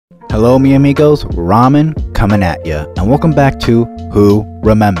Hello mi amigos, Ramen coming at ya, and welcome back to Who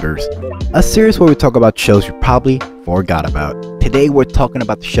Remembers, a series where we talk about shows you probably forgot about. Today we're talking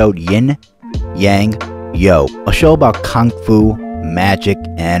about the show Yinyangyo, a show about kung fu, magic,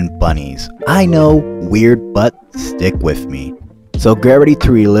 and bunnies. I know, weird, but stick with me. So get ready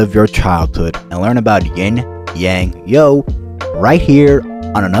to relive your childhood and learn about Yinyangyo right here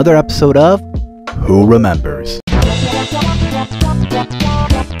on another episode of Who Remembers.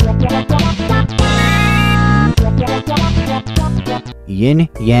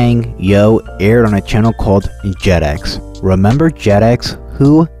 Yinyangyo aired on a channel called Jetix. Remember Jetix?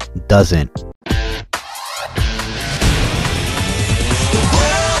 Who doesn't?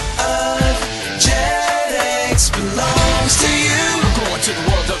 Belongs to you. We're going to the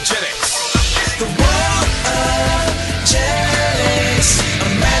world of Jetix. The world of Jetix. A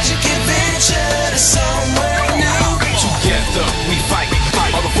magic adventure to somewhere new. Together we fight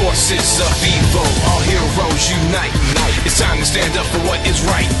all the forces of evil. All heroes unite. It's time to stand up for what is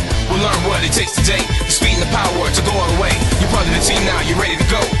right. We'll learn what it takes today. The speed and the power to go all the way. You're part of the team now. You're ready to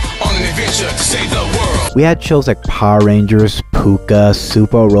go on an adventure to save the world. We had shows like Power Rangers, Puka,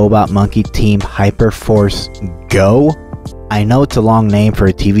 Super Robot Monkey Team, Hyperforce Go. I know it's a long name for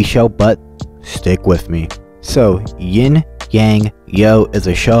a TV show, but stick with me. So, Yinyangyo is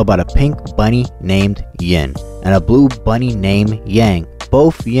a show about a pink bunny named Yin and a blue bunny named Yang.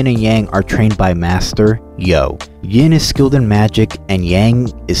 Both Yin and Yang are trained by Master Yo. Yin is skilled in magic and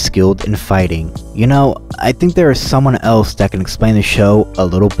Yang is skilled in fighting. You know, I think there is someone else that can explain the show a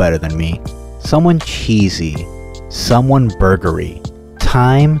little better than me. Someone cheesy. Someone burgery.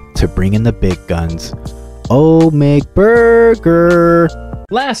 Time to bring in the big guns. Oh, mcburger!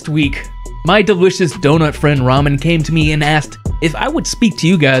 Last week, my delicious donut friend Ramen came to me and asked if I would speak to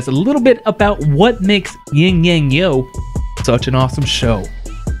you guys a little bit about what makes Yinyangyo such an awesome show.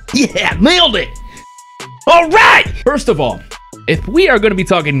 Yeah, nailed it! Alright! First of all, if we are going to be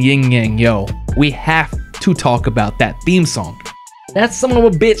talking Yinyangyo, we have to talk about that theme song. That son of a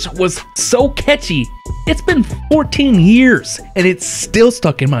bitch was so catchy. It's been 14 years and it's still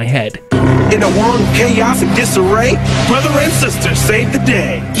stuck in my head. In a world of chaos and disarray, brother and sister save the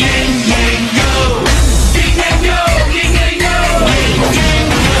day. Yinyangyo, Yinyangyo, Yinyangyo,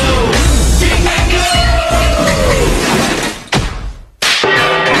 Yinyangyo.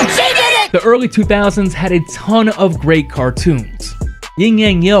 The early 2000s had a ton of great cartoons.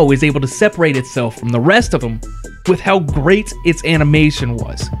 Yinyangyo is able to separate itself from the rest of them with how great its animation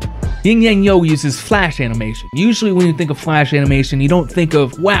was. Yinyangyo uses flash animation. Usually when you think of flash animation, you don't think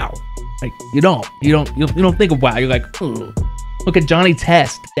of wow. Like you don't think of wow. You're like, ugh. Look at Johnny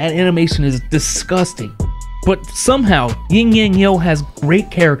Test. That animation is disgusting. But somehow Yinyangyo has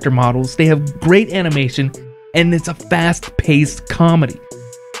great character models. They have great animation, and it's a fast-paced comedy.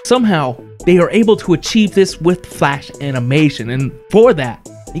 Somehow they are able to achieve this with flash animation, and for that,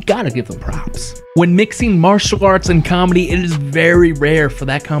 you gotta give them props. When mixing martial arts and comedy, it is very rare for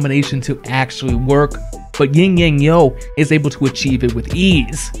that combination to actually work, but Yinyangyo is able to achieve it with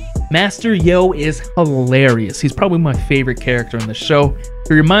ease. Master Yo is hilarious. He's probably my favorite character in the show.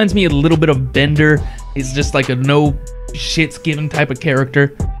 He reminds me a little bit of Bender. He's just like a no shits given type of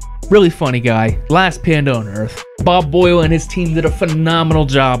character. Really funny guy. Last panda on earth. Bob Boyle and his team did a phenomenal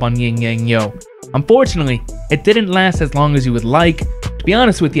job on Yinyangyo. Unfortunately, it didn't last as long as you would like. To be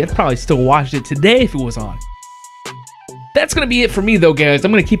honest with you, I'd probably still watch it today if it was on. That's gonna be it for me though, guys.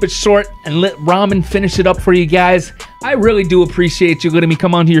 I'm gonna keep it short and let Ramen finish it up for you guys. I really do appreciate you letting me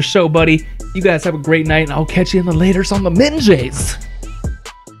come onto your show, buddy. You guys have a great night, and I'll catch you in the laters on the Minjays.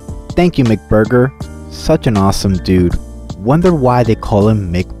 Thank you, McBurger. Such an awesome dude. Wonder why they call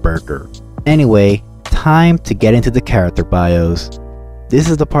him McBurger. Anyway, time to get into the character bios. This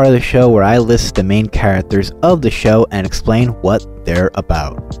is the part of the show where I list the main characters of the show and explain what they're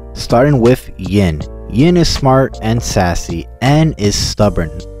about. Starting with Yin. Yin is smart and sassy and is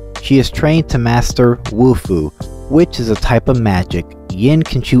stubborn. She is trained to master Wufu, which is a type of magic. Yin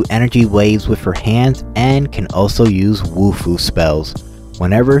can shoot energy waves with her hands and can also use Wufu spells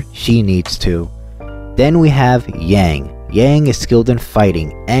whenever she needs to. Then we have Yang. Yang is skilled in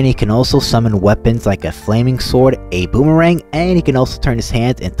fighting, and he can also summon weapons like a flaming sword, a boomerang, and he can also turn his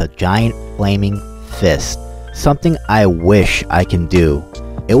hands into giant flaming fists. Something I wish I can do.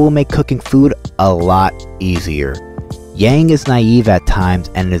 It will make cooking food a lot easier. Yang is naive at times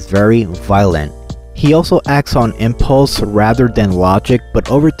and is very violent. He also acts on impulse rather than logic, but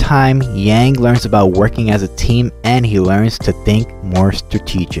over time, Yang learns about working as a team and he learns to think more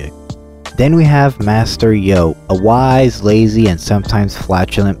strategic. Then we have Master Yo, a wise, lazy, and sometimes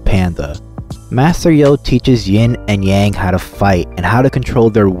flatulent panda. Master Yo teaches Yin and Yang how to fight and how to control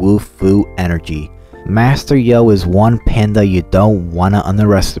their Wu-Fu energy. Master Yo is one panda you don't wanna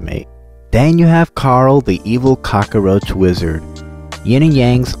underestimate. Then you have Carl, the evil cockroach wizard, Yin and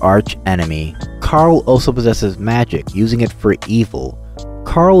Yang's arch enemy. Carl also possesses magic, using it for evil.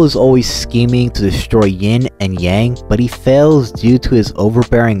 Carl is always scheming to destroy Yin and Yang, but he fails due to his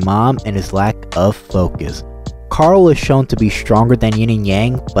overbearing mom and his lack of focus. Carl is shown to be stronger than Yin and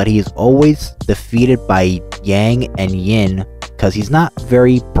Yang, but he is always defeated by Yang and Yin because he's not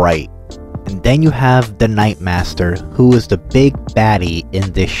very bright. And then you have the Night Master, who is the big baddie in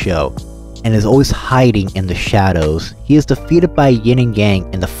this show, and is always hiding in the shadows. He is defeated by Yin and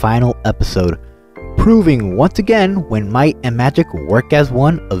Yang in the final episode, proving once again when might and magic work as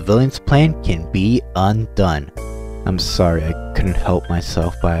one, a villain's plan can be undone. I'm sorry, I couldn't help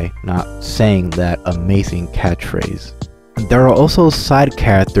myself by not saying that amazing catchphrase. There are also side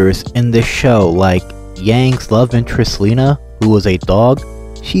characters in this show, like Yang's love interest Lena, who was a dog.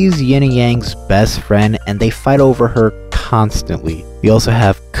 She's Yin and Yang's best friend and they fight over her constantly. We also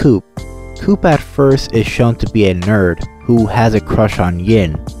have Coop. Coop at first is shown to be a nerd who has a crush on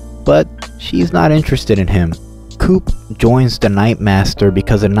Yin, but she's not interested in him. Coop joins the Night Master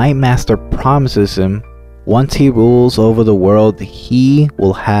because the Night Master promises him once he rules over the world, he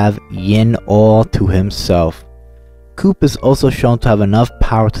will have Yin all to himself. Coop is also shown to have enough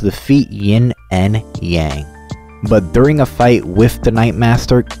power to defeat Yin and Yang. But during a fight with the Night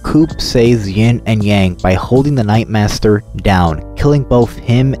Master, Coop saves Yin and Yang by holding the Night Master down, killing both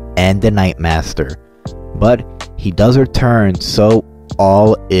him and the Night Master. But he does return, so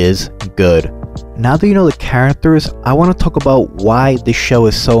all is good. Now that you know the characters, I want to talk about why this show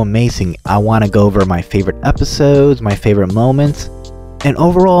is so amazing. I want to go over my favorite episodes, my favorite moments, and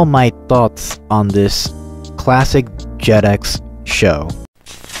overall my thoughts on this classic Jetix show.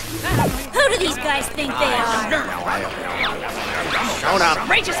 Who do these guys think they are? Hold up.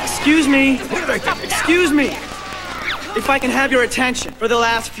 Excuse me. Excuse me. If I can have your attention. For the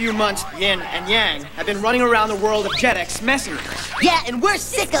last few months, Yin and Yang have been running around the world of Jetix messing with us. Yeah, and we're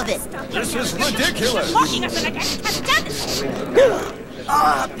sick of it. This is ridiculous.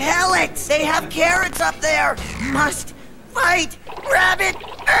 Oh, pellets! They have carrots up there! Must fight rabbit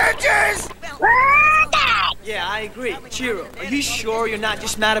urgers! Yeah, I agree. Chiro, are you sure you're not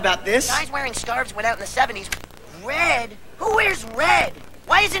just mad about this? Guys wearing scarves went out in the 70s. Red? Who wears red?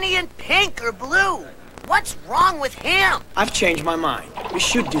 Why isn't he in pink or blue? What's wrong with him? I've changed my mind. We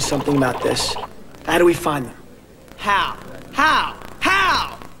should do something about this. How do we find them? How? How?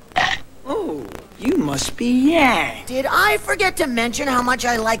 Oh, you must be Yang. Did I forget to mention how much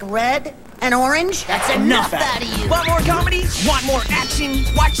I like red and orange? That's enough out of you. Want more comedy? Want more action?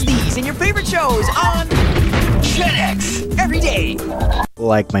 Watch these and your favorite shows on Jetix every day.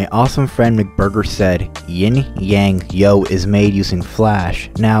 Like my awesome friend McBurger said, Yinyangyo is made using Flash.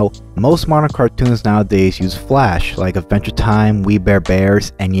 Now, most modern cartoons nowadays use Flash, like Adventure Time, We Bare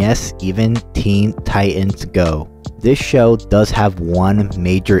Bears, and yes, even Teen Titans Go. This show does have one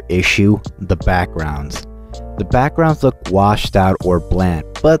major issue, the backgrounds. The backgrounds look washed out or bland,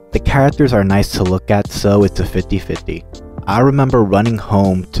 but the characters are nice to look at, so it's a 50-50. I remember running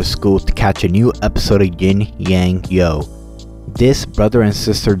home to school to catch a new episode of Yinyangyo. This brother and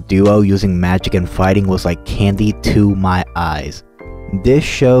sister duo using magic and fighting was like candy to my eyes. This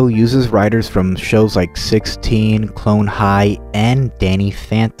show uses writers from shows like 16, Clone High, and Danny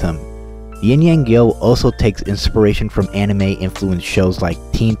Phantom. Yinyangyo also takes inspiration from anime-influenced shows like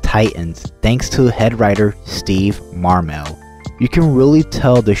Teen Titans, thanks to head writer Steve Marmel. You can really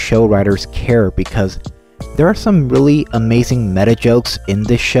tell the show writers care because there are some really amazing meta jokes in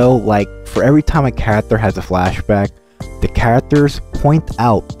this show, like for every time a character has a flashback, the characters point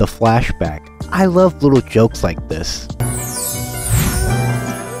out the flashback. I love little jokes like this.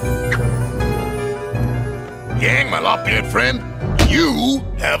 Yang, my lop-eared friend, you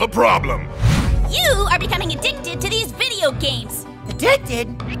have a problem. You are becoming addicted to these video games. Addicted?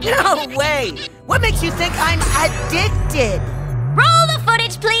 No way! What makes you think I'm addicted? Roll the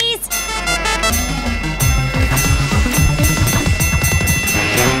footage, please.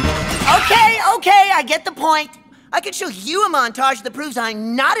 Okay, I get the point. I can show you a montage that proves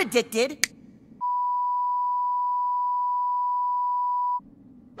I'm not addicted.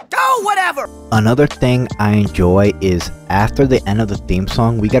 Oh, whatever! Another thing I enjoy is after the end of the theme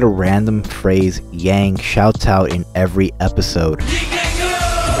song, we get a random phrase Yang shouts out in every episode.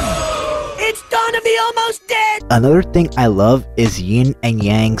 It's gonna be almost dead! Another thing I love is Yin and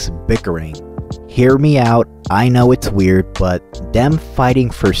Yang's bickering. Hear me out, I know it's weird, but them fighting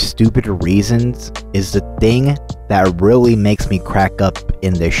for stupid reasons is the thing that really makes me crack up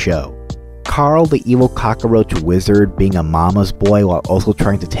in this show. Carl the evil cockroach wizard being a mama's boy while also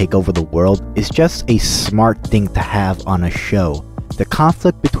trying to take over the world is just a smart thing to have on a show. The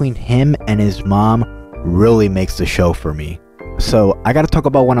conflict between him and his mom really makes the show for me. So I gotta talk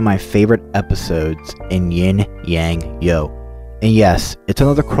about one of my favorite episodes in Yinyangyo. And yes, it's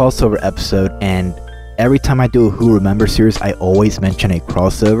another crossover episode, and every time I do a Who Remembers series I always mention a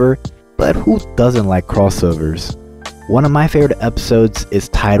crossover, but who doesn't like crossovers? One of my favorite episodes is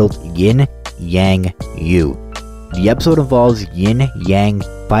titled Yinyangyo. The episode involves Yin Yang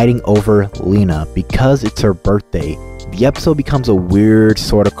fighting over Lena because it's her birthday. The episode becomes a weird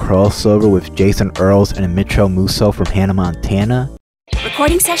sort of crossover with Jason Earls and Mitchell Musso from Hannah Montana.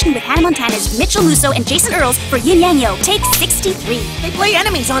 Recording session with Hannah Montana's Mitchell Musso and Jason Earls for Yinyangyo, take 63. They play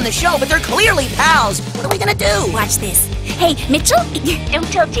enemies on the show, but they're clearly pals. What are we gonna do? Watch this. Hey, Mitchell, don't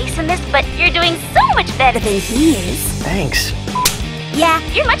tell Jason this, but you're doing so much better than he is. Thanks. Yeah,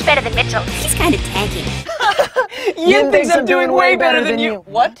 you're much better than Mitchell. He's kind of tanky. Yin thinks I'm doing way better than you.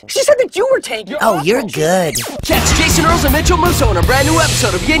 What? She said that you were taking. Oh, you're good. Catch Jason Earls and Mitchell Musso in a brand new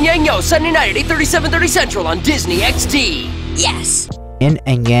episode of Yinyangyo Sunday night at 8:30, 7:30 Central on Disney XD. Yes. Yin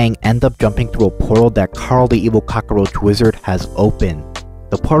and Yang end up jumping through a portal that Carl the evil cockroach wizard has opened.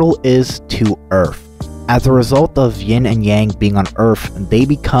 The portal is to Earth. As a result of Yin and Yang being on Earth, they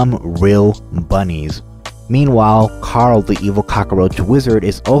become real bunnies. Meanwhile, Carl the evil cockroach wizard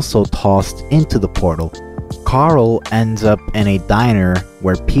is also tossed into the portal. Carl ends up in a diner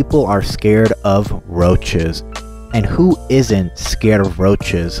where people are scared of roaches. And who isn't scared of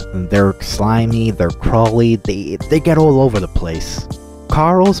roaches? They're slimy, they're crawly, they get all over the place.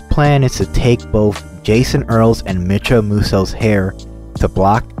 Carl's plan is to take both Jason Earls and Mitchell Musso's hair to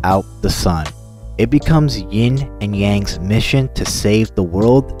block out the sun. It becomes Yin and Yang's mission to save the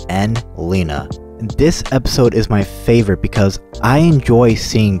world and Lena. This episode is my favorite because I enjoy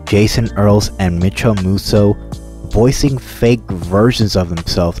seeing Jason Earls and Mitchell Musso voicing fake versions of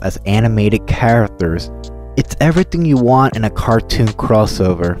themselves as animated characters. It's everything you want in a cartoon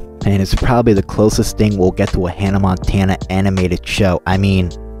crossover, and it's probably the closest thing we'll get to a Hannah Montana animated show. I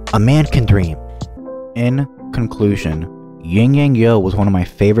mean, a man can dream. In conclusion, Yinyangyo was one of my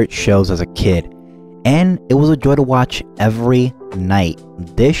favorite shows as a kid, and it was a joy to watch every night.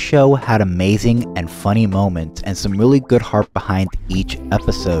 This show had amazing and funny moments and some really good heart behind each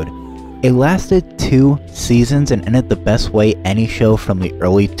episode. It lasted 2 seasons and ended the best way any show from the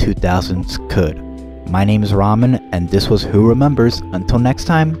early 2000s could. My name is Ramen, and this was Who Remembers. Until next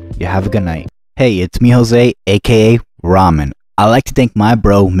time, you have a good night. Hey, it's me Jose, aka Ramen. I'd like to thank my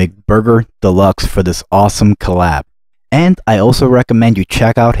bro McBurger Deluxe for this awesome collab. And I also recommend you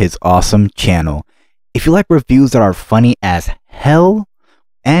check out his awesome channel. If you like reviews that are funny as hell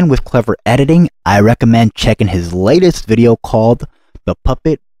and with clever editing, I recommend checking his latest video called The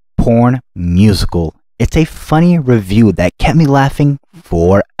Puppet Porn Musical. It's a funny review that kept me laughing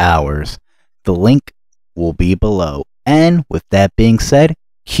for hours. The link will be below. And with that being said,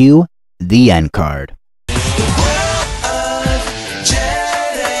 cue the end card.